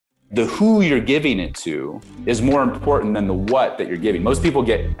the who you're giving it to is more important than the what that you're giving. Most people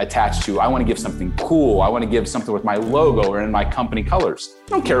get attached to, I want to give something cool. I want to give something with my logo or in my company colors.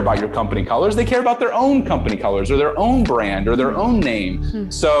 They don't care about your company colors. They care about their own company colors or their own brand or their own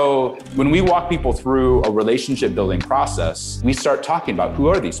name. So when we walk people through a relationship building process, we start talking about who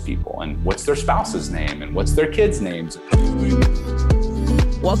are these people and what's their spouse's name and what's their kids' names.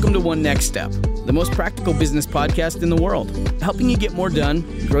 Welcome to One Next Step, the most practical business podcast in the world, helping you get more done,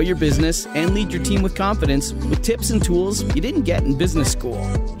 grow your business, and lead your team with confidence with tips and tools you didn't get in business school.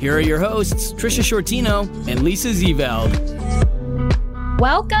 Here are your hosts, Trisha Shortino and Lisa Zeveld.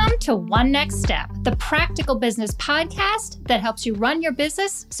 Welcome to One Next Step, the practical business podcast that helps you run your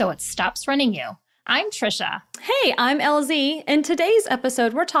business so it stops running you. I'm Trisha. Hey, I'm LZ. In today's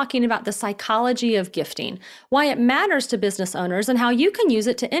episode, we're talking about the psychology of gifting, why it matters to business owners, and how you can use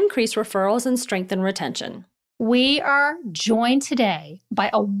it to increase referrals and strengthen retention. We are joined today by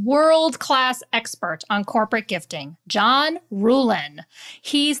a world-class expert on corporate gifting, John Ruhlin.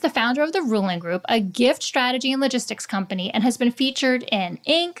 He's the founder of the Ruhlin Group, a gift strategy and logistics company, and has been featured in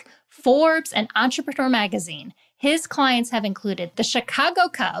Inc., Forbes, and Entrepreneur Magazine. His clients have included the Chicago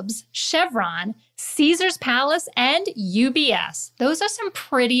Cubs, Chevron, Caesars Palace, and UBS. Those are some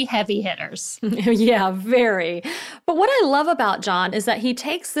pretty heavy hitters. Yeah, very. But what I love about John is that he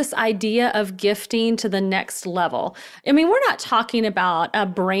takes this idea of gifting to the next level. I mean, we're not talking about a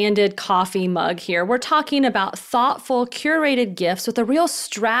branded coffee mug here. We're talking about thoughtful, curated gifts with a real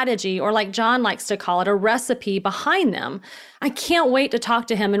strategy, or like John likes to call it, a recipe behind them. I can't wait to talk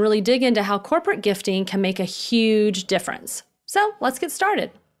to him and really dig into how corporate gifting can make a huge difference. So let's get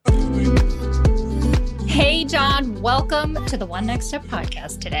started. Hey, John, welcome to the One Next Step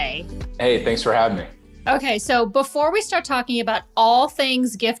podcast today. Hey, thanks for having me. Okay, so before we start talking about all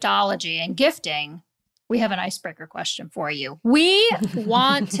things giftology and gifting, we have an icebreaker question for you. We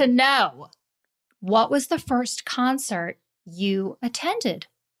want to know, what was the first concert you attended?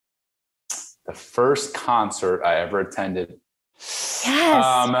 The first concert I ever attended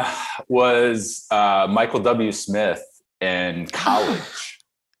was Michael W. Smith in college.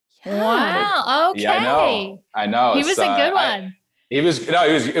 Wow. Okay. Yeah, I know. He was a good one. It was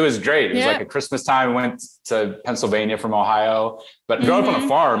great. It was like at Christmas time. I went to Pennsylvania from Ohio, but growing up on a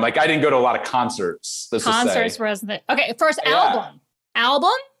farm, like I didn't go to a lot of concerts. Concerts was first album. Album?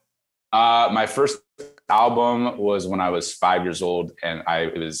 My first album was when I was 5 years old, and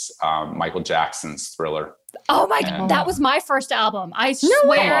it was Michael Jackson's Thriller. Oh my God, that was my first album. I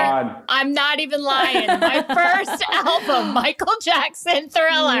swear, I'm not even lying. My first album, Michael Jackson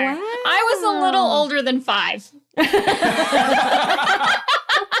Thriller. Wow. I was a little older than 5.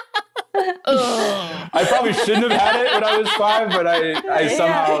 I probably shouldn't have had it when I was 5, but I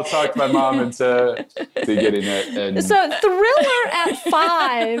somehow talked my mom into getting it. And so Thriller at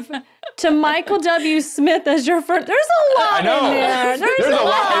 5 to Michael W. Smith as your first. There's a lot in there. There's a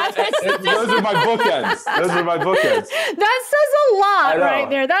lot. Those are my bookends. That says a lot right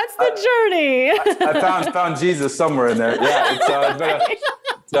there. That's the journey. I found Jesus somewhere in there. Yeah, it's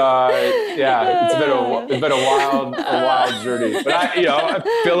been a wild journey. But I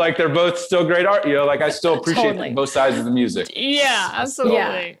feel like they're both still great art. I still appreciate both sides of the music. Yeah, absolutely.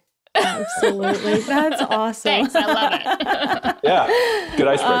 Yeah. Absolutely. That's awesome. Thanks. I love it. Yeah. Good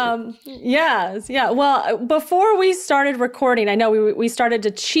icebreaker. Yes. Yeah. Well, before we started recording, I know we started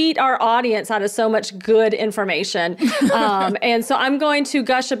to cheat our audience out of so much good information. And so I'm going to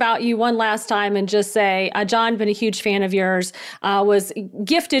gush about you one last time and just say, John, been a huge fan of yours, was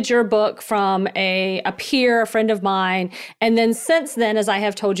gifted your book from a peer, a friend of mine. And then since then, as I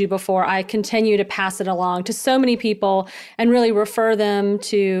have told you before, I continue to pass it along to so many people and really refer them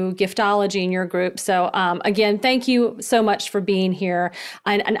to giftology in your group. So again, thank you so much for being here.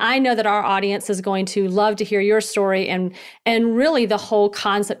 And I know that our audience is going to love to hear your story and really the whole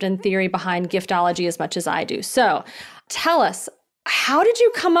concept and theory behind giftology as much as I do. So tell us, how did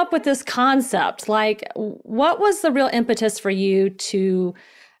you come up with this concept? Like, what was the real impetus for you to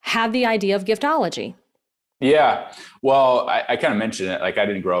have the idea of giftology? Yeah, well, I kind of mentioned it. Like, I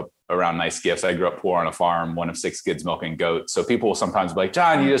didn't grow up around nice gifts. I grew up poor on a farm, one of 6 kids milking goats. So people will sometimes be like,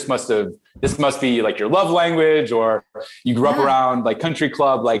 John, this must be like your love language, or you grew up around like country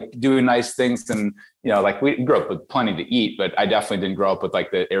club, like doing nice things. And, like we grew up with plenty to eat, but I definitely didn't grow up with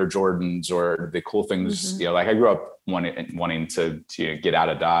like the Air Jordans or the cool things. Like I grew up wanting to get out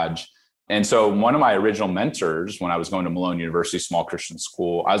of Dodge. And so one of my original mentors, when I was going to Malone University Small Christian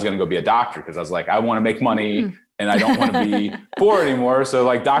School, I was going to go be a doctor because I was like, I want to make money and I don't want to be poor anymore. So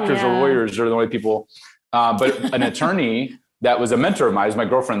like doctors or lawyers are the only people. But an attorney that was a mentor of mine. My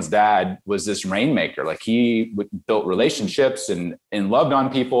girlfriend's dad was this rainmaker. Like he built relationships and loved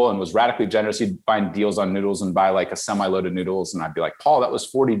on people and was radically generous. He'd find deals on noodles and buy like a semi-load of noodles. And I'd be like, Paul, that was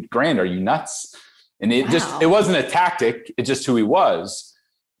 40 grand. Are you nuts? And it it wasn't a tactic. It's just who he was.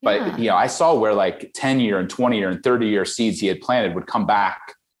 But, I saw where like 10-year and 20-year and 30-year seeds he had planted would come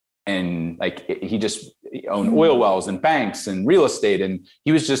back. And like, he just owned oil wells and banks and real estate. And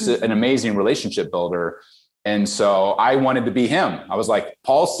he was just an amazing relationship builder. And so I wanted to be him. I was like,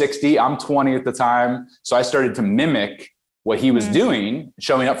 Paul's 60, I'm 20 at the time. So I started to mimic what he was doing,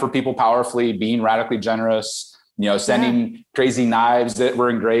 showing up for people powerfully, being radically generous, sending crazy knives that were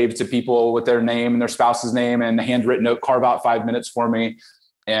engraved to people with their name and their spouse's name and a handwritten note, carve out 5 minutes for me.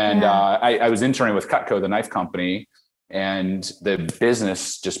 And I was interning with Cutco, the knife company, and the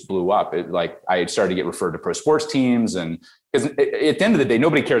business just blew up. I started to get referred to pro sports teams, and because at the end of the day,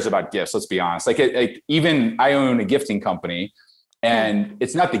 nobody cares about gifts. Let's be honest. Even I own a gifting company, and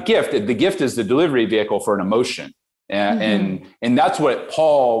it's not the gift. The gift is the delivery vehicle for an emotion, and that's what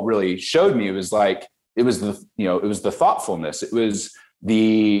Paul really showed me. It was the thoughtfulness. It was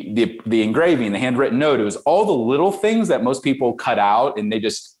the engraving, the handwritten note. It was all the little things that most people cut out, and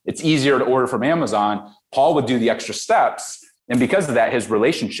it's easier to order from Amazon. Paul would do the extra steps. And because of that, his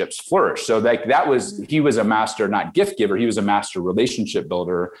relationships flourished. So he was a master, not gift giver. He was a master relationship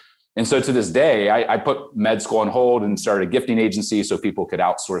builder. And so to this day, I put med school on hold and started a gifting agency so people could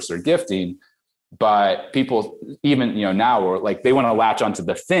outsource their gifting. But people even, now are like, they want to latch onto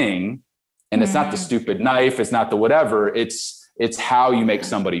the thing, and it's not the stupid knife. It's not the whatever. It's how you make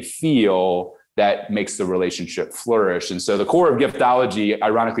somebody feel that makes the relationship flourish. And so the core of giftology,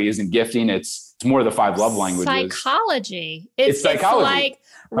 ironically, isn't gifting. It's more of the 5 love languages. Psychology. It's psychology.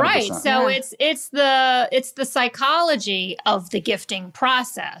 Right. So it's the psychology of the gifting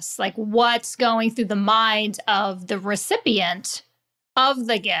process, like what's going through the mind of the recipient of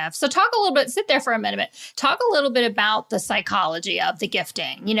the gift. So sit there for a minute, talk a little bit about the psychology of the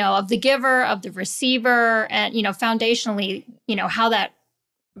gifting, of the giver, of the receiver, and, foundationally, how that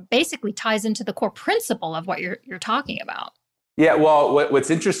basically ties into the core principle of what you're talking about. Yeah, well, what's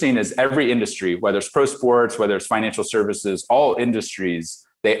interesting is every industry, whether it's pro sports, whether it's financial services, all industries,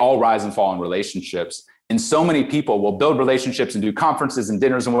 they all rise and fall in relationships. And so many people will build relationships and do conferences and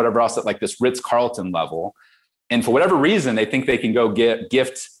dinners and whatever else at like this Ritz-Carlton level. And for whatever reason, they think they can go get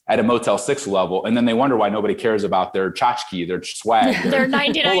gift at a Motel 6 level. And then they wonder why nobody cares about their tchotchke, their swag, their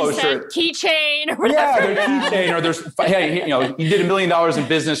 99-cent keychain or whatever. Yeah, their keychain, or there's, hey, you did $1 million in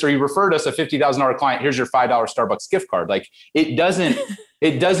business, or you referred us a $50,000 client. Here's your $5 Starbucks gift card. Like it doesn't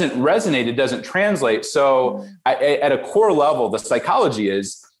resonate. It doesn't translate. So at a core level, the psychology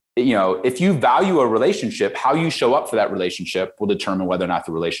is, if you value a relationship, how you show up for that relationship will determine whether or not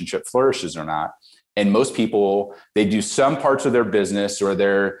the relationship flourishes or not. And most people, they do some parts of their business or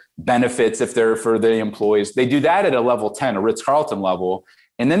their benefits, if they're for the employees, they do that at a level 10, a Ritz-Carlton level.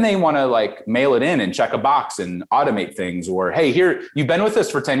 And then they want to like mail it in and check a box and automate things. Or, hey, here, you've been with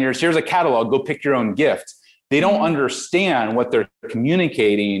us for 10 years. Here's a catalog. Go pick your own gift. They don't understand what they're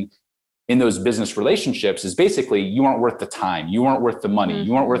communicating in those business relationships is basically, you aren't worth the time. You aren't worth the money.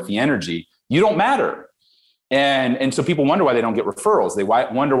 You aren't worth the energy. You don't matter. And so people wonder why they don't get referrals. They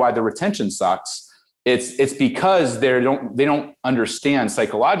wonder why the retention sucks. It's because they don't understand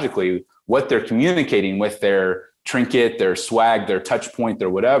psychologically what they're communicating with their trinket, their swag, their touch point, their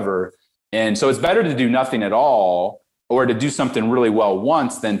whatever. And so it's better to do nothing at all or to do something really well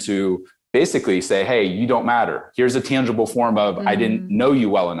once than to basically say, hey, you don't matter. Here's a tangible form of I didn't know you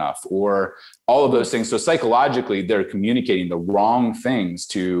well enough, or all of those things. So psychologically, they're communicating the wrong things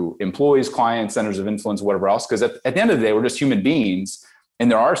to employees, clients, centers of influence, whatever else. Because at the end of the day, we're just human beings. And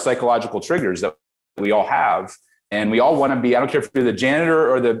there are psychological triggers that we all have. And we all want to be, I don't care if you're the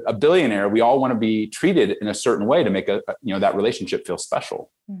janitor or a billionaire, we all want to be treated in a certain way to make that relationship feel special.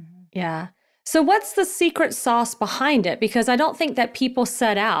 Yeah. So what's the secret sauce behind it? Because I don't think that people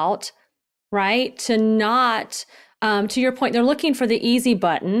set out, right, to not, to your point, they're looking for the easy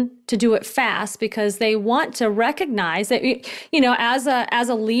button to do it fast because they want to recognize that, as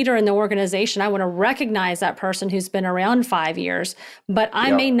a leader in the organization, I want to recognize that person who's been around 5 years, but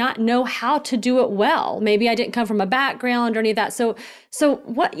I may not know how to do it well. Maybe I didn't come from a background or any of that. So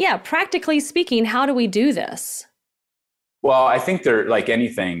practically speaking, how do we do this? Well, I think like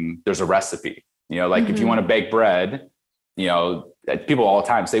anything, there's a recipe, if you want to bake bread, people all the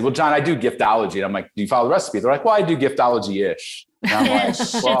time say, well, John, I do giftology. And I'm like, do you follow the recipe? They're like, well, I do giftology-ish. And I'm like,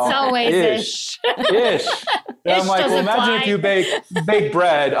 it's always ish. Ish. And I'm like, well, imagine if you bake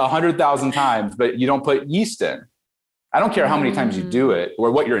bread 100,000 times, but you don't put yeast in. I don't care how many times you do it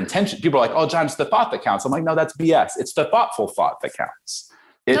or what your intention. People are like, oh, John, it's the thought that counts. I'm like, no, that's BS. It's the thoughtful thought that counts.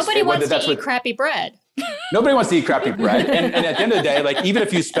 Nobody wants to eat crappy bread. Nobody wants to eat crappy bread. And at the end of the day, like, even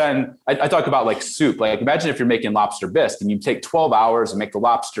if you spend, I talk about like soup, like imagine if you're making lobster bisque and you take 12 hours and make the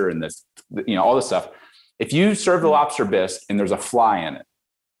lobster and this, all this stuff. If you serve the lobster bisque and there's a fly in it,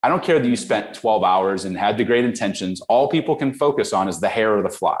 I don't care that you spent 12 hours and had the great intentions. All people can focus on is the hair of the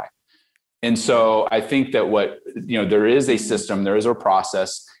fly. And so I think that there is a system, there is a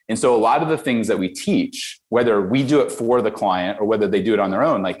process. And so a lot of the things that we teach, whether we do it for the client or whether they do it on their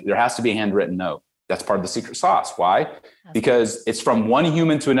own, like there has to be a handwritten note. That's part of the secret sauce. Why? Because it's from one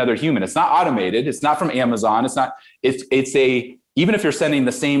human to another human. It's not automated. It's not from Amazon. Even if you're sending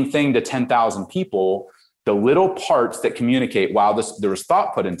the same thing to 10,000 people, the little parts that communicate, wow, there was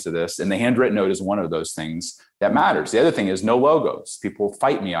thought put into this, and the handwritten note is one of those things that matters. The other thing is no logos. People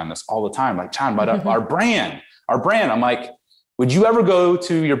fight me on this all the time. Like, John, but our brand. I'm like, would you ever go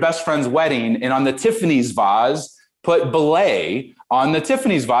to your best friend's wedding and on the Tiffany's vase, put belay on the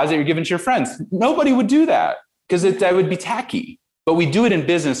Tiffany's vase that you're giving to your friends? Nobody would do that because that would be tacky. But we do it in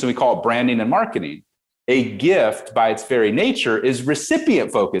business and we call it branding and marketing. A gift by its very nature is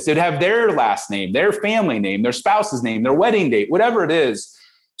recipient focused. It'd have their last name, their family name, their spouse's name, their wedding date, whatever it is.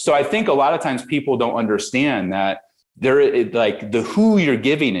 So I think a lot of times people don't understand that the who you're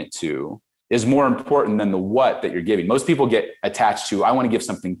giving it to is more important than the what that you're giving. Most people get attached to, I want to give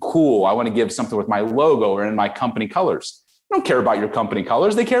something cool. I want to give something with my logo or in my company colors. They don't care about your company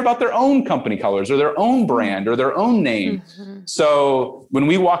colors. They care about their own company colors or their own brand or their own name. Mm-hmm. So when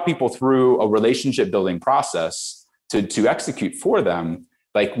we walk people through a relationship building process to execute for them,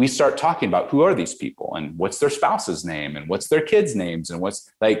 like we start talking about who are these people and what's their spouse's name and what's their kids' names and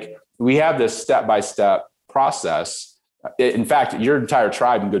we have this step-by-step process. In fact, your entire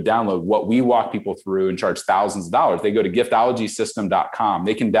tribe can go download what we walk people through and charge thousands of dollars. They go to giftologysystem.com.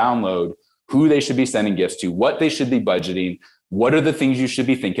 They can download who they should be sending gifts to, what they should be budgeting, what are the things you should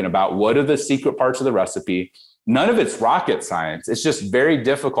be thinking about, what are the secret parts of the recipe. None of it's rocket science. It's just very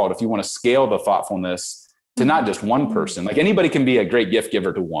difficult if you want to scale the thoughtfulness to not just one person. Like anybody can be a great gift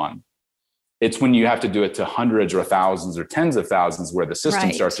giver to one. It's when you have to do it to hundreds or thousands or tens of thousands where the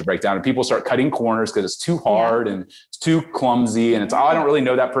system starts to break down and people start cutting corners because it's too hard and it's too clumsy and it's, I don't really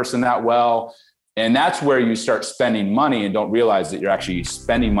know that person that well. And that's where you start spending money and don't realize that you're actually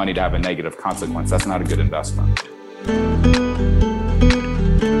spending money to have a negative consequence. That's not a good investment.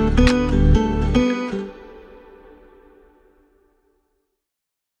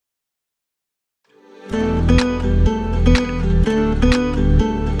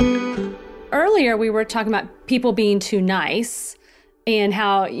 Earlier, we were talking about people being too nice and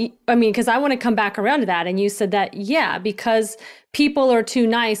how, because I want to come back around to that. And you said that, because people are too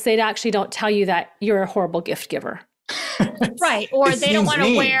nice, they actually don't tell you that you're a horrible gift giver. Right. Or they don't want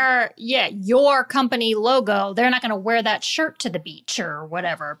to wear, your company logo. They're not going to wear that shirt to the beach or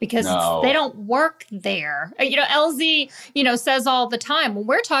whatever because they don't work there. LZ, says all the time, when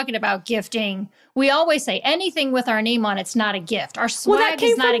we're talking about gifting, we always say anything with our name on it's not a gift. Our swag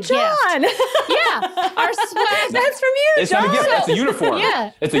is not a John. gift. Our swag. That's from you, it's John. Not a gift. It's a uniform.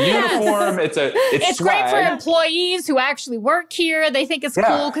 It's a uniform. It's swag. Great for employees who actually work here. They think it's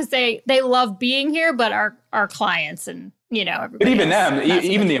cool because they love being here, but our clients and everybody. But even them,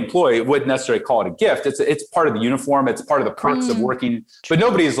 even the employee wouldn't necessarily call it a gift. It's part of the uniform. It's part of the perks of working. But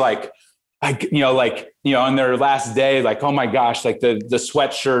nobody's like, on their last day, like, oh my gosh, like the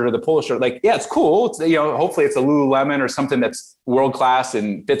sweatshirt or the polo shirt, like, it's cool. It's, hopefully it's a Lululemon or something that's world-class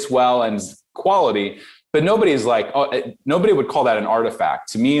and fits well and quality, but nobody's like, nobody would call that an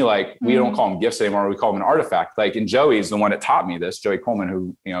artifact. To me, like, we don't call them gifts anymore. We call them an artifact. Like, and Joey's the one that taught me this, Joey Coleman,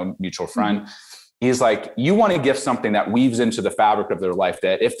 who, mutual friend. He's like, you want to gift something that weaves into the fabric of their life,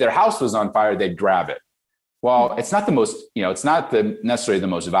 that if their house was on fire, they'd grab it. Well, it's not the most, it's not necessarily the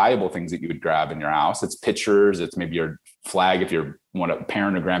most valuable things that you would grab in your house. It's pictures. It's maybe your flag if you're a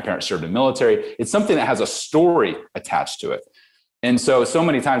parent or grandparent served in the military. It's something that has a story attached to it. And so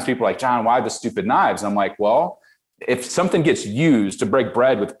many times people are like, John, why the stupid knives? And I'm like, well, if something gets used to break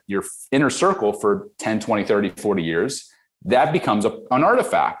bread with your inner circle for 10, 20, 30, 40 years, that becomes an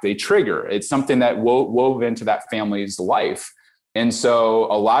artifact, a trigger. It's something that wove into that family's life. And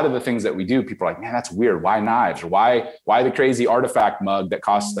so a lot of the things that we do, people are like, man, that's weird. Why knives? Or why the crazy artifact mug that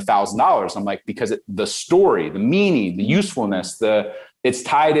costs $1,000? I'm like, because the story, the meaning, the usefulness, it's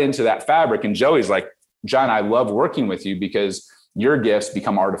tied into that fabric. And Joey's like, John, I love working with you because your gifts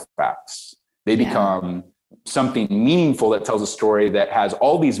become artifacts. They become something meaningful that tells a story that has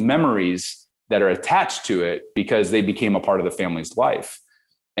all these memories that are attached to it because they became a part of the family's life.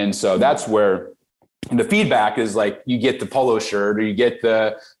 And so that's where And the feedback is like, you get the polo shirt or you get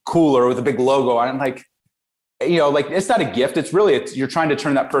the cooler with a big logo on it. Like, like it's not a gift. It's really, you're trying to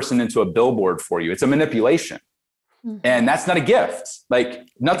turn that person into a billboard for you. It's a manipulation. And that's not a gift. Like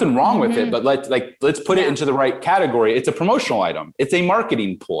nothing wrong with it, but let's put it into the right category. It's a promotional item. It's a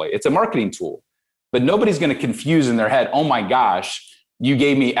marketing ploy. It's a marketing tool, but nobody's going to confuse in their head, oh my gosh, you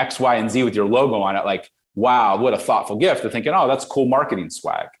gave me X, Y, and Z with your logo on it. Like, wow, what a thoughtful gift. They're thinking, oh, that's cool marketing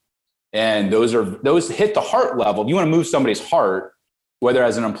swag. And those hit the heart level. If you want to move somebody's heart, whether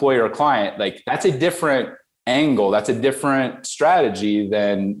as an employee or a client, like that's a different angle. That's a different strategy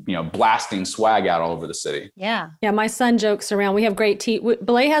than, blasting swag out all over the city. Yeah. Yeah. My son jokes around. We have great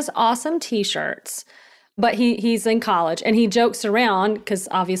Belay has awesome t-shirts, but he's in college and he jokes around because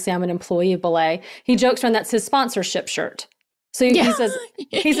obviously I'm an employee of Belay. He jokes around that's his sponsorship shirt. So he says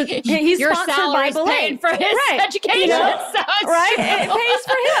he's your sponsored by Belay. Paying for his education, right? It pays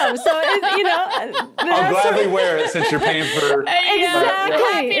for him. So I'll gladly wear it since you're paying for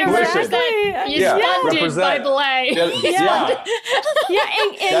exactly. Happy to represent. You funded by Belay.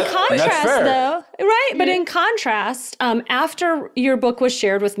 In contrast, though, right? But in contrast, after your book was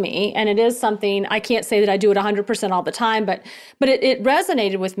shared with me, and it is something I can't say that I do it 100% all the time, but it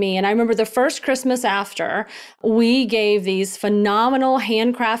resonated with me. And I remember the first Christmas after, we gave these phenomenal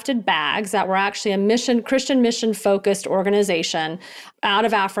handcrafted bags that were actually a Christian mission focused organization out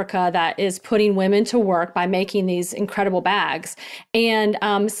of Africa that is putting women to work by making these incredible bags. And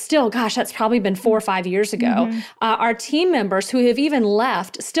still, gosh, that's probably been 4 or 5 years ago. Our team members who have even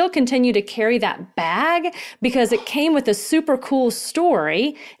left still continue to carry that bag because it came with a super cool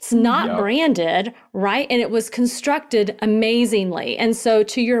story. It's not branded, right? And it was constructed amazingly. And so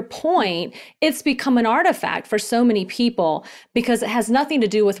to your point, it's become an artifact for so many people because it has nothing to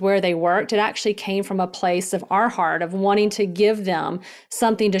do with where they worked. It actually came from a place of our heart of wanting to give them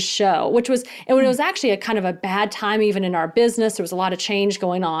something to show, and when it was actually a kind of a bad time, even in our business, there was a lot of change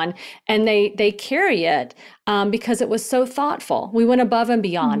going on, and they carry it because it was so thoughtful. We went above and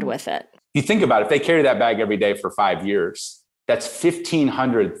beyond with it. You think about it, if they carry that bag every day for 5 years, that's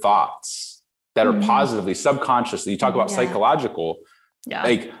 1,500 thoughts that are positively, subconsciously. You talk about psychological. Yeah.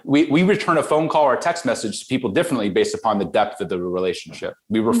 Like we return a phone call or a text message to people differently based upon the depth of the relationship.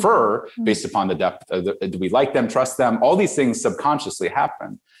 We refer based upon the depth of do we like them, trust them? All these things subconsciously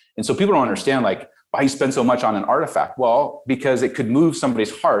happen. And so people don't understand like why you spend so much on an artifact. Well, because it could move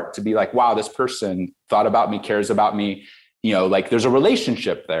somebody's heart to be like, wow, this person thought about me, cares about me. Like there's a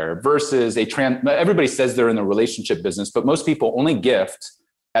relationship there versus everybody says they're in the relationship business, but most people only gift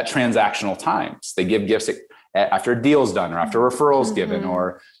at transactional times. They give gifts after a deal's done or after referrals given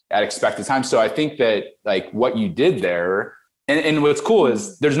or at expected times. So I think that like what you did there, and what's cool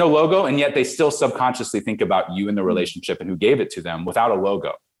is there's no logo, and yet they still subconsciously think about you and the relationship and who gave it to them without a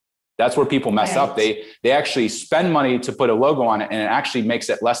logo. That's where people mess up. They actually spend money to put a logo on it, and it actually makes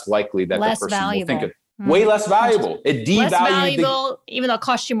it less likely that the person will think of way less valuable. It devalues less valuable, even though it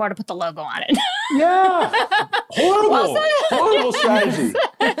costs you more to put the logo on it. Yeah. Horrible strategy.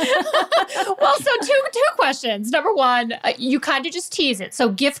 Well, so two questions. Number one, you kind of just tease it. So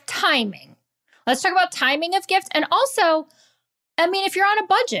gift timing. Let's talk about timing of gifts. And also, I mean, if you're on a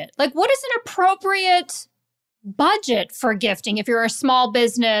budget, like what is an appropriate budget for gifting if you're a small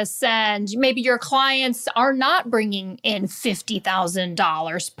business and maybe your clients are not bringing in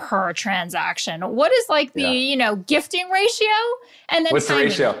 $50,000 per transaction? What is like the, gifting ratio? And then what's timing? the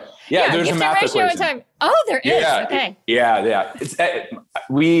ratio? Yeah, there's a math equation. Oh, there is. Okay. Yeah. It's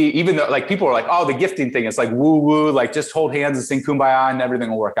even though like people are like, oh, the gifting thing, it's like woo woo, like just hold hands and sing Kumbaya and everything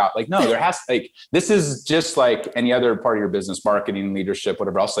will work out. Like, no, this is just like any other part of your business, marketing, leadership,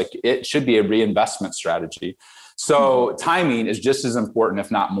 whatever else. Like it should be a reinvestment strategy. So timing is just as important, if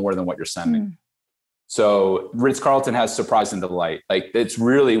not more, than what you're sending. So Ritz-Carlton has surprise and delight. Like it's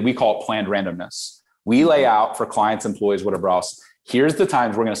really, we call it planned randomness. We lay out for clients, employees, whatever else. Here's the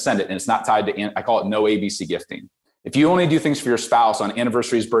times we're going to send it. And it's not tied to, I call it no ABC gifting. If you only do things for your spouse on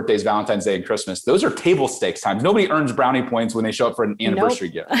anniversaries, birthdays, Valentine's Day, and Christmas, those are table stakes times. Nobody earns brownie points when they show up for an anniversary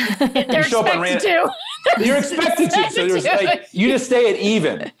gift. They're expected to. You're expected to. So there's like, you just stay at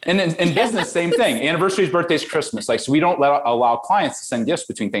even. And in business, same thing. Anniversaries, birthdays, Christmas. Like, so we don't allow clients to send gifts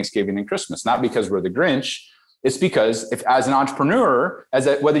between Thanksgiving and Christmas, not because we're the Grinch. It's because if as an entrepreneur,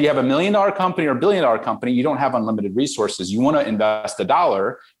 whether you have $1 million company or $1 billion company, you don't have unlimited resources. You want to invest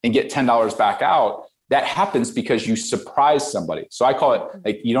 $1 and get $10 back out. That happens because you surprise somebody. So I call it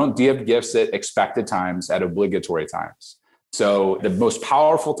like, you don't give gifts at expected times, at obligatory times. So the most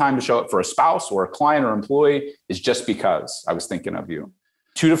powerful time to show up for a spouse or a client or employee is just because I was thinking of you.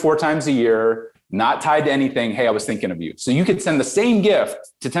 2 to 4 times a year, not tied to anything. Hey, I was thinking of you. So you could send the same gift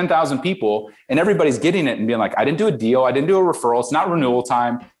to 10,000 people and everybody's getting it and being like, I didn't do a deal. I didn't do a referral. It's not renewal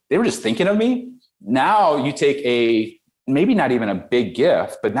time. They were just thinking of me. Now you take maybe not even a big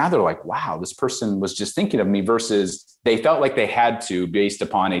gift, but now they're like, wow, this person was just thinking of me, versus they felt like they had to based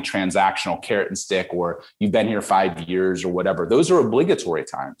upon a transactional carrot and stick, or you've been here 5 years or whatever. Those are obligatory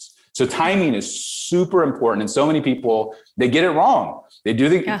times. So timing is super important. And so many people, they get it wrong. They do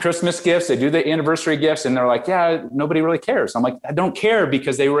the Christmas gifts, they do the anniversary gifts, and they're like, yeah, nobody really cares. I'm like, I don't care,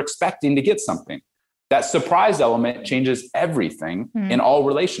 because they were expecting to get something. That surprise element changes everything in all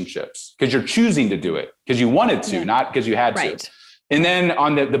relationships, because you're choosing to do it because you wanted to, not because you had to. And then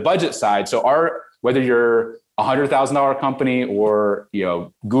on the budget side, so whether you're $100,000 company or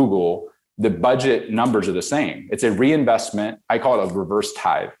Google, the budget numbers are the same. It's a reinvestment. I call it a reverse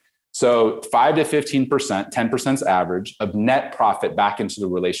tithe. So 5 to 15%, 10% is average of net profit back into the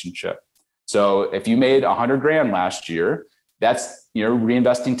relationship. So if you made 100 grand last year, that's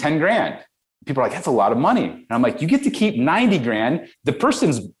reinvesting 10 grand. People are like, that's a lot of money. And I'm like, you get to keep 90 grand.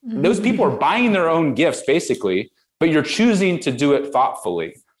 Those people are buying their own gifts basically, but you're choosing to do it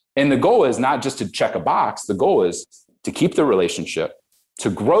thoughtfully. And the goal is not just to check a box. The goal is to keep the relationship, to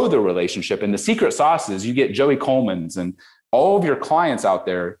grow the relationship. And the secret sauce is you get Joey Coleman's and all of your clients out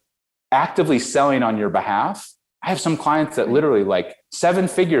there actively selling on your behalf. I have some clients that literally like 7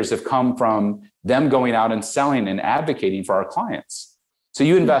 figures have come from them going out and selling and advocating for our clients. So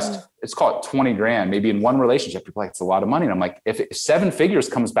you invest, it's called 20 grand, maybe in one relationship. People are like, it's a lot of money. And I'm like, if 7 figures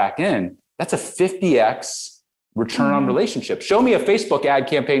comes back in, that's a 50x return on relationship. Show me a Facebook ad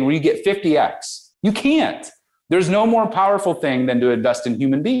campaign where you get 50x. You can't. There's no more powerful thing than to invest in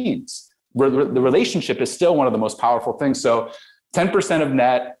human beings. The relationship is still one of the most powerful things. So 10% of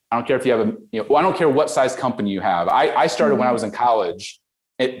net, I don't care if you have I don't care what size company you have. I started when I was in college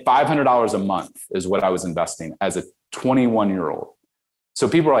at $500 a month is what I was investing as a 21-year-old. So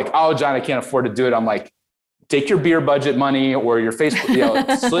people are like, oh, John, I can't afford to do it. I'm like, take your beer budget money or your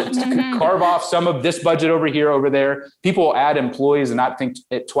Facebook, carve off some of this budget over here, over there. People will add employees and not think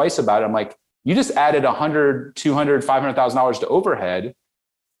twice about it. I'm like, you just added $100,000, $200,000, $500,000 to overhead.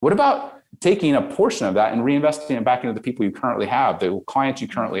 What about taking a portion of that and reinvesting it back into the people you currently have, the clients you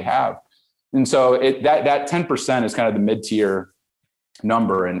currently have? And so that 10% is kind of the mid-tier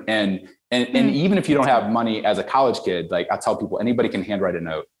number. And even if you don't have money as a college kid, like I tell people, anybody can handwrite a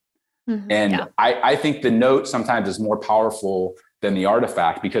note. And I think the note sometimes is more powerful than the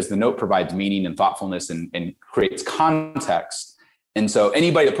artifact, because the note provides meaning and thoughtfulness and creates context. And so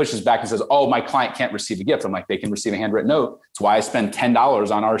anybody that pushes back and says, oh, my client can't receive a gift, I'm like, they can receive a handwritten note. It's why I spend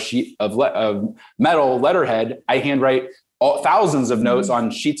 $10 on our sheet of metal letterhead. I handwrite thousands of notes on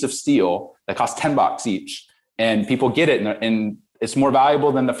sheets of steel that cost $10 each. And people get it. And it's more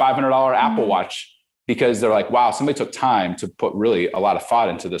valuable than the $500 Apple Watch, because they're like, wow, somebody took time to put really a lot of thought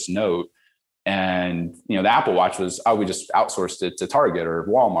into this note. And, the Apple Watch was, we just outsourced it to Target or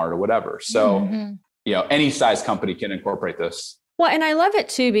Walmart or whatever. So, any size company can incorporate this. Well, and I love it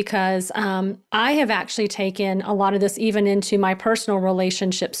too, because I have actually taken a lot of this even into my personal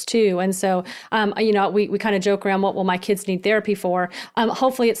relationships too. And so, we kind of joke around, what will my kids need therapy for?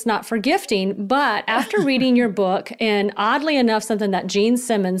 Hopefully it's not for gifting. But after reading your book, and oddly enough, something that Gene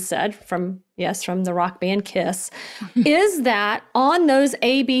Simmons said from the rock band Kiss, is that on those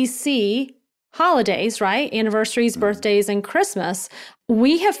ABC holidays, right? Anniversaries, birthdays, and Christmas,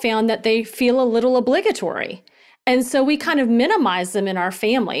 we have found that they feel a little obligatory. And so we kind of minimize them in our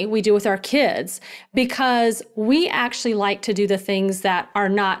family. We do with our kids, because we actually like to do the things that are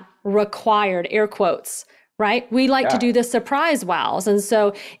not required, air quotes, right? We like to do the surprise wows. And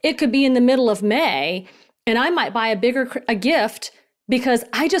so it could be in the middle of May, and I might buy a gift because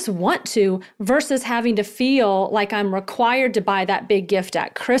I just want to, versus having to feel like I'm required to buy that big gift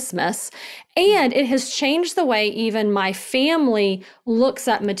at Christmas. And it has changed the way even my family looks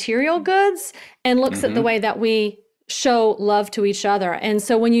at material goods and looks at the way that we show love to each other. And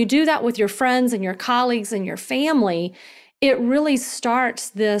so when you do that with your friends and your colleagues and your family, it really starts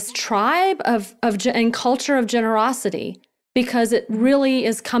this tribe and culture of generosity, because it really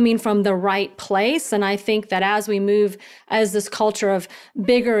is coming from the right place. And I think that as we move as this culture of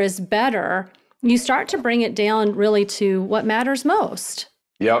bigger is better, you start to bring it down really to what matters most.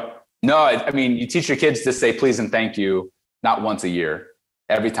 Yep. No, I mean, you teach your kids to say please and thank you, not once a year,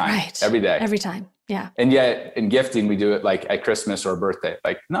 every time, every day. Every time. Yeah. And yet in gifting, we do it like at Christmas or birthday.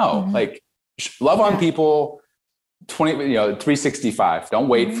 Like, no, like love on people 365. Don't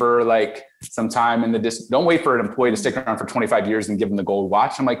wait for like some time in the don't wait for an employee to stick around for 25 years and give them the gold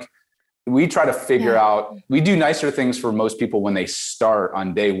watch. I'm like, we try to figure out, we do nicer things for most people when they start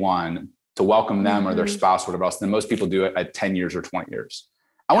on day one. to welcome them or their spouse, or whatever else, then most people do it at 10 years or 20 years.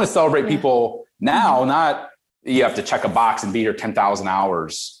 I want to celebrate people now, not you have to check a box and be here 10,000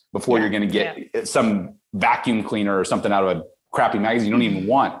 hours before you're going to get some vacuum cleaner or something out of a crappy magazine you don't even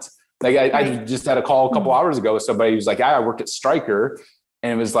want. Like I just had a call a couple hours ago with somebody who's like, I worked at Stryker,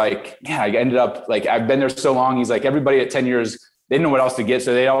 and it was like, I ended up like, I've been there so long. He's like, everybody at 10 years, they didn't know what else to get.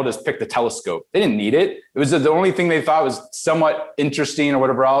 So they all just picked the telescope. They didn't need it. It was the only thing they thought was somewhat interesting or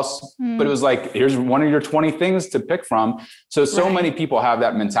whatever else. But it was like, here's one of your 20 things to pick from. So many people have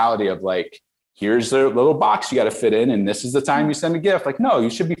that mentality of like, here's the little box you got to fit in, and this is the time you send a gift. Like, no,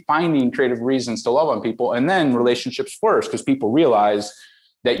 you should be finding creative reasons to love on people, and then relationships flourish because people realize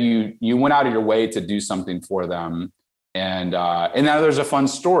that you went out of your way to do something for them. And now there's a fun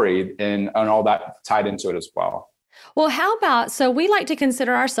story and all that tied into it as well. Well, how about, so we like to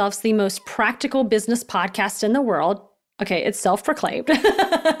consider ourselves the most practical business podcast in the world. Okay, it's self-proclaimed.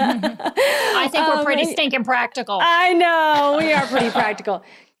 I think we're pretty stinking practical. I know, we are pretty practical.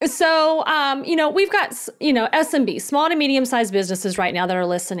 So, we've got, SMB, small to medium-sized businesses right now that are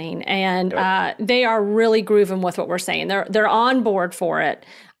listening, and they are really grooving with what we're saying. They're on board for it.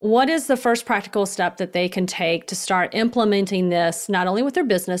 What is the first practical step that they can take to start implementing this, not only with their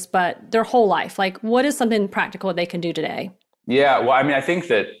business, but their whole life? Like, what is something practical they can do today? Yeah, well, I mean, I think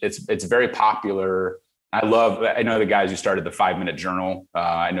that it's very popular. I know the guys who started the 5-minute journal.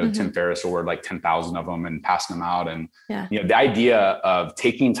 I know Tim Ferriss ordered like 10,000 of them and passing them out. And the idea of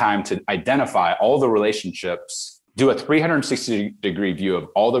taking time to identify all the relationships, do a 360-degree view of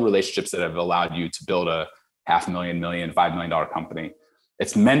all the relationships that have allowed you to build a $500,000, $1 million, $5 million company.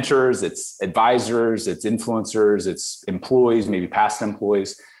 It's mentors, it's advisors, it's influencers, it's employees, maybe past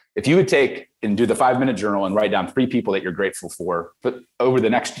employees. If you would take and do the 5-minute journal and write down 3 people that you're grateful for, but over the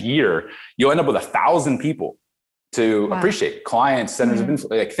next year, you'll end up with 1,000 people to appreciate, clients, centers of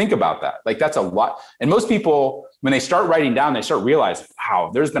influence. Like, think about that. Like, that's a lot. And most people, when they start writing down, they start realizing, wow,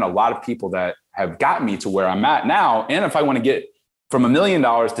 there's been a lot of people that have gotten me to where I'm at now. And if I want to get from $1 million to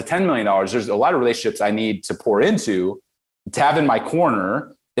 $10 million, there's a lot of relationships I need to pour into, to have in my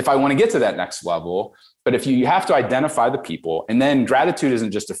corner if I want to get to that next level. But if you have to identify the people, and then gratitude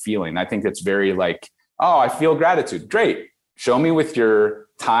isn't just a feeling. I think it's very like, oh, I feel gratitude. Great. Show me with your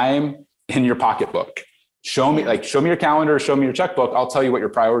time in your pocketbook. Show me your calendar, show me your checkbook. I'll tell you what your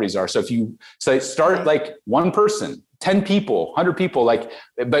priorities are. So if you say, start like one person, 10 people, 100 people,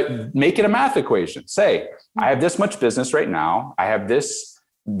 but make it a math equation. Say, I have this much business right now. I have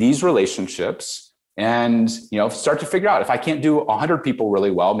these relationships. And, start to figure out, if I can't do 100 people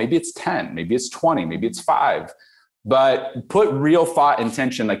really well, maybe it's 10, maybe it's 20, maybe it's 5, but put real thought,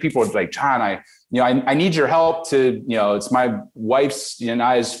 intention. Like, people are like, John, I need your help to, it's my wife's and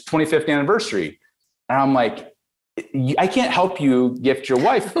I's 25th anniversary. And I'm like, I can't help you gift your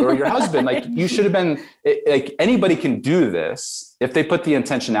wife or your husband. Like, you should have been like, anybody can do this if they put the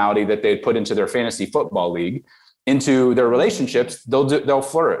intentionality that they put into their fantasy football league into their relationships. They'll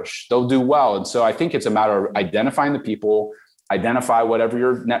flourish, they'll do well. And so I think it's a matter of identifying the people, identify whatever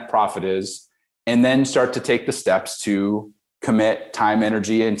your net profit is, and then start to take the steps to commit time,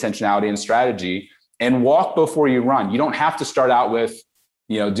 energy, intentionality, and strategy, and walk before you run. You don't have to start out with,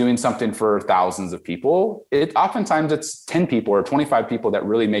 doing something for thousands of people. Oftentimes it's 10 people or 25 people that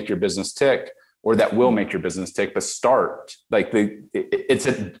really make your business tick, or that will make your business tick. But start, like,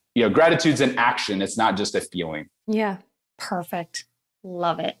 gratitude's an action. It's not just a feeling. Yeah. Perfect.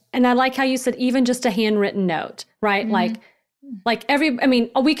 Love it. And I like how you said, even just a handwritten note, right?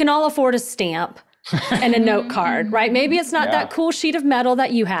 We can all afford a stamp and a note card, right? Maybe it's not that cool sheet of metal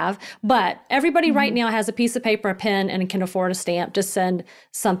that you have, but everybody right now has a piece of paper, a pen, and can afford a stamp to send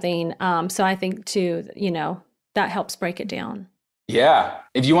something. So I think too, that helps break it down. Yeah.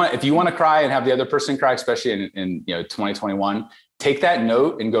 If you want to cry and have the other person cry, especially in 2021, take that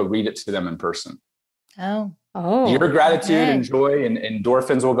note and go read it to them in person. Oh, your gratitude and joy and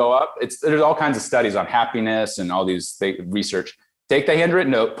endorphins will go up. There's all kinds of studies on happiness and all these research. Take the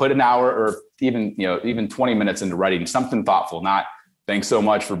handwritten note, put an hour or even 20 minutes into writing something thoughtful, not thanks so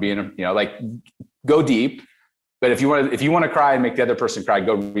much for being, go deep. But if you want to cry and make the other person cry,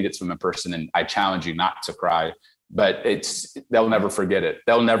 go read it to them in person. And I challenge you not to cry, but they'll never forget it.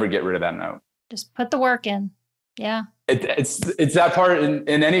 They'll never get rid of that note. Just put the work in. Yeah. It's that part in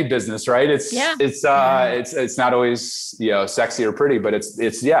any business, right? It's not always, sexy or pretty, but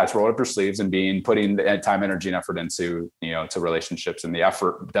it's roll up your sleeves and putting the time, energy, and effort into, to relationships, and the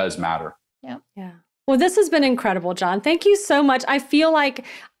effort does matter. Yeah. Yeah. Well, this has been incredible, John. Thank you so much. I feel like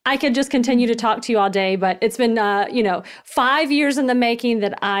I could just continue to talk to you all day, but it's been, 5 years in the making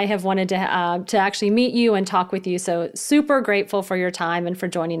that I have wanted to actually meet you and talk with you. So super grateful for your time and for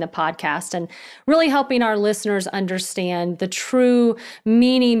joining the podcast and really helping our listeners understand the true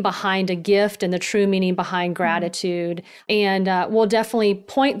meaning behind a gift and the true meaning behind gratitude. And we'll definitely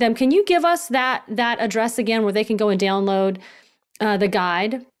point them. Can you give us that address again where they can go and download the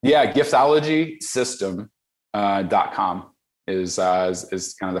guide? Yeah, giftologysystem.com. is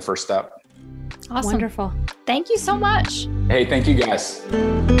kind of the first step. Awesome. Wonderful. Thank you so much. Hey, thank you guys.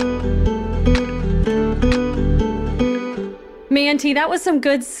 Manti, that was some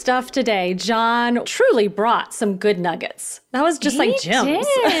good stuff today. John truly brought some good nuggets. That was just like gems. He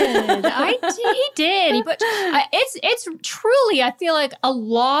did. It's truly, I feel like, a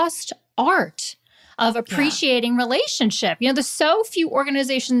lost art of appreciating relationship. There's so few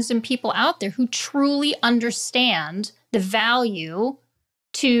organizations and people out there who truly understand the value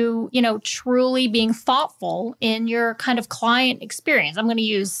to, truly being thoughtful in your kind of client experience. I'm going to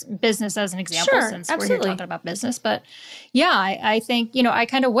use business as an example since we're here talking about business. But yeah, I think, I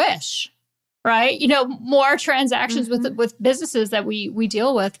kind of wish, right? More transactions with businesses that we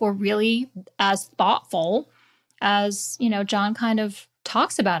deal with were really as thoughtful as, John kind of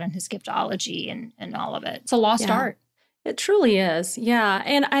talks about in his giftology and all of it. It's a lost art. It truly is. Yeah.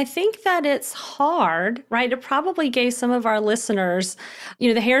 And I think that it's hard, right? It probably gave some of our listeners,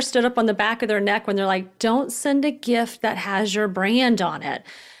 the hair stood up on the back of their neck when they're like, don't send a gift that has your brand on it.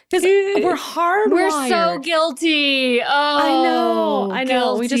 Because we're hardwired. We're so guilty. Oh, I know.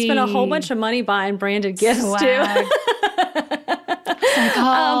 Guilty. We just spent a whole bunch of money buying branded gifts too. But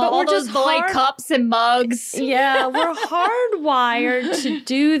all those Blake cups and mugs. Yeah, we're hardwired to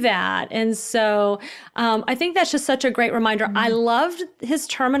do that. And so I think that's just such a great reminder. I loved his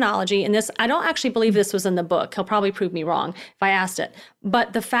terminology. And I don't actually believe this was in the book. He'll probably prove me wrong if I asked it.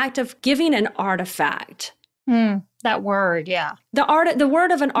 But the fact of giving an artifact. That word, yeah. The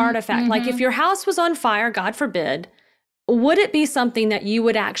word of an artifact. Like if your house was on fire, God forbid, would it be something that you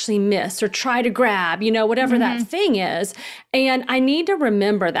would actually miss or try to grab, whatever that thing is? And I need to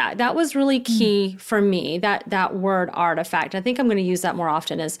remember that. That was really key for me, that word artifact. I think I'm going to use that more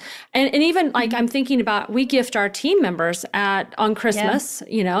often and even like I'm thinking about, we gift our team members on Christmas,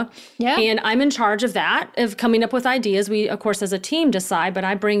 and I'm in charge of that, of coming up with ideas. We, of course, as a team decide, but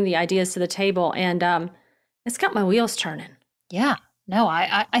I bring the ideas to the table and it's got my wheels turning. Yeah. No,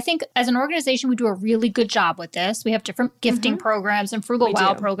 I think as an organization, we do a really good job with this. We have different gifting programs and Frugal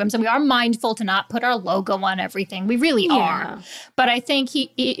Wow programs, and we are mindful to not put our logo on everything. We really are. But I think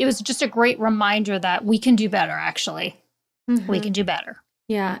it was just a great reminder that we can do better, actually. We can do better.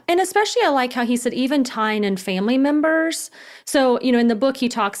 Yeah. And especially I like how he said even tying in family members. So, in the book, he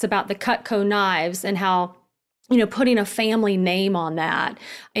talks about the Cutco knives and how putting a family name on that.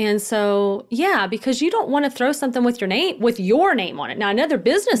 And so, because you don't want to throw something with your name on it. Now, another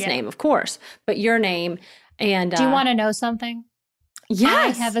business name, of course, but your name. And do you want to know something?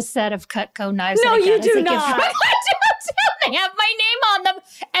 Yes. I have a set of Cutco knives. No, you do not. I do. They have my name on them,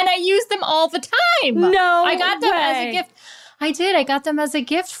 and I use them all the time. No, I got them as a gift. I did. I got them as a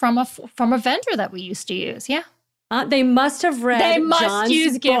gift from a vendor that we used to use. Yeah. They must have read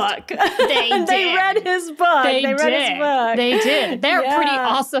John's book. They did. They read his book. They read his book. They did. They're pretty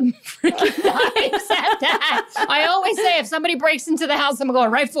awesome freaking knives at that. I always say if somebody breaks into the house, I'm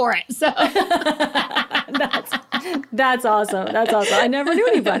going right for it. So that's awesome. That's awesome. I never knew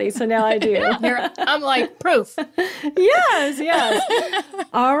anybody, so now I do. I'm like, proof. Yes.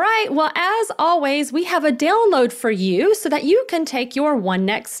 All right. Well, as always, we have a download for you so that you can take your one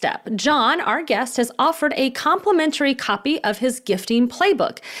next step. John, our guest, has offered a complimentary copy of his gifting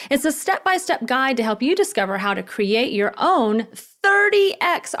playbook. It's a step-by-step guide to help you discover how to create your own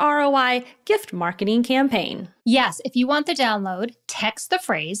 30x ROI gift marketing campaign. Yes, if you want the download, text the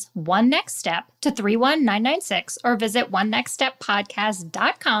phrase One Next Step to 31996 or visit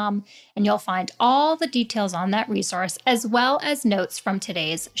onenextsteppodcast.com and you'll find all the details on that resource as well as notes from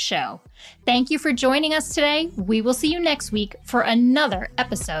today's show. Thank you for joining us today. We will see you next week for another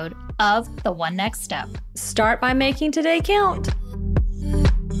episode of The One Next Step. Start by making today count.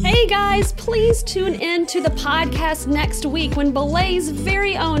 Hey guys, please tune in to the podcast next week when Belay's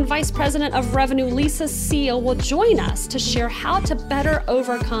very own Vice President of Revenue, Lisa Seal, will join us to share how to better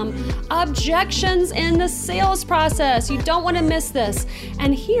overcome objections in the sales process. You don't want to miss this.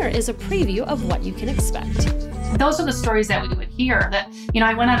 And here is a preview of what you can expect. Those are the stories that we would hear that,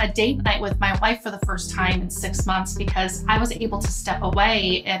 I went on a date night with my wife for the first time in 6 months because I was able to step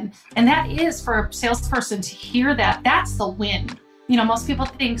away. And that is for a salesperson to hear that, that's the win. most people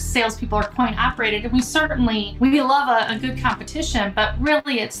think salespeople are coin operated, and we love a good competition, but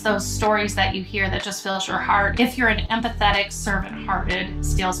really it's those stories that you hear that just fills your heart if you're an empathetic, servant-hearted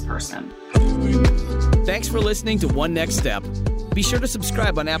salesperson. Thanks for listening to One Next Step. Be sure to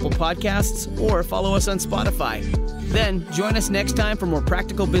subscribe on Apple Podcasts or follow us on Spotify. Then join us next time for more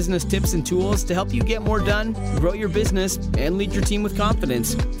practical business tips and tools to help you get more done, grow your business, and lead your team with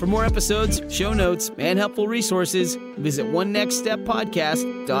confidence. For more episodes, show notes, and helpful resources, visit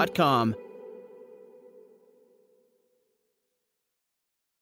onenextsteppodcast.com.